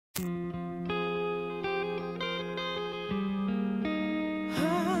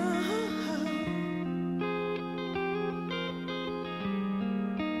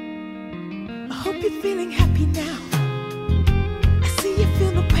hope you're feeling happy now. I see you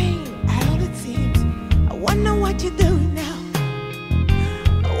feel no pain at all it seems. I wonder what you're doing now.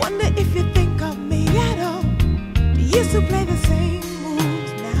 I wonder if you think of me at all. We used to play the same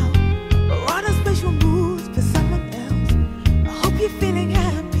moves now, but all the special moves for someone else. I hope you're feeling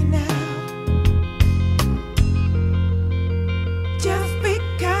happy now. Just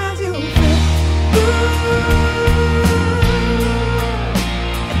because you feel good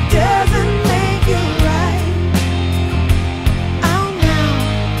doesn't make you right. Oh no.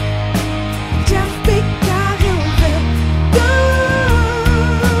 Just because you feel good,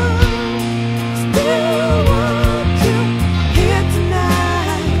 still want you here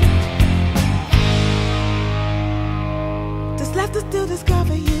tonight. There's left to still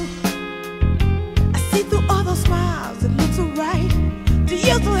discover you. I see through all those smiles, it looks so right. Do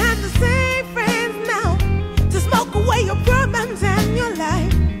you still have the same friends now to smoke away your problems and your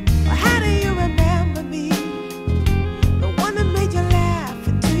life? Or how do you remember me? The one that made you laugh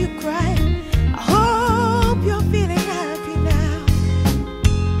until you cried. I hope you're feeling happy now.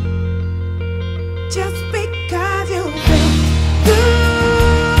 Just because you feel good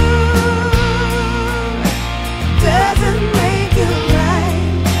doesn't make you right.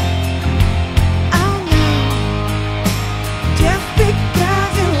 Oh no. Just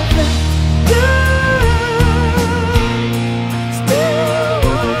because you feel good, still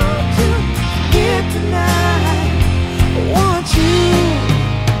want you here tonight. Want you.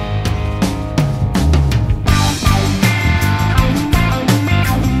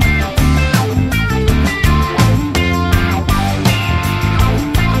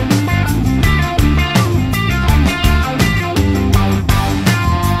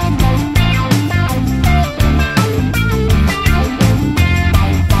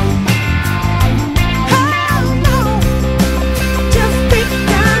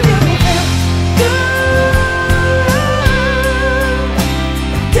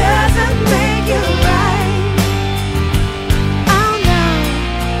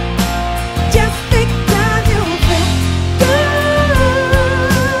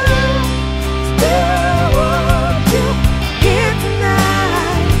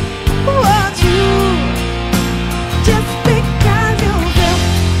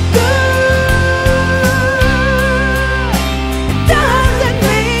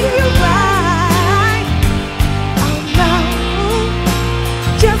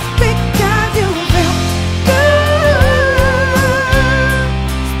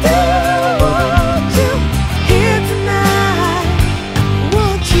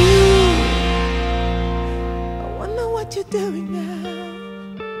 What you're doing now.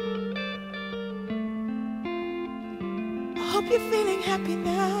 I hope you're feeling happy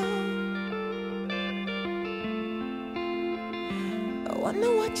now. I wonder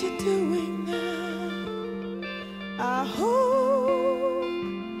what you're doing now. I hope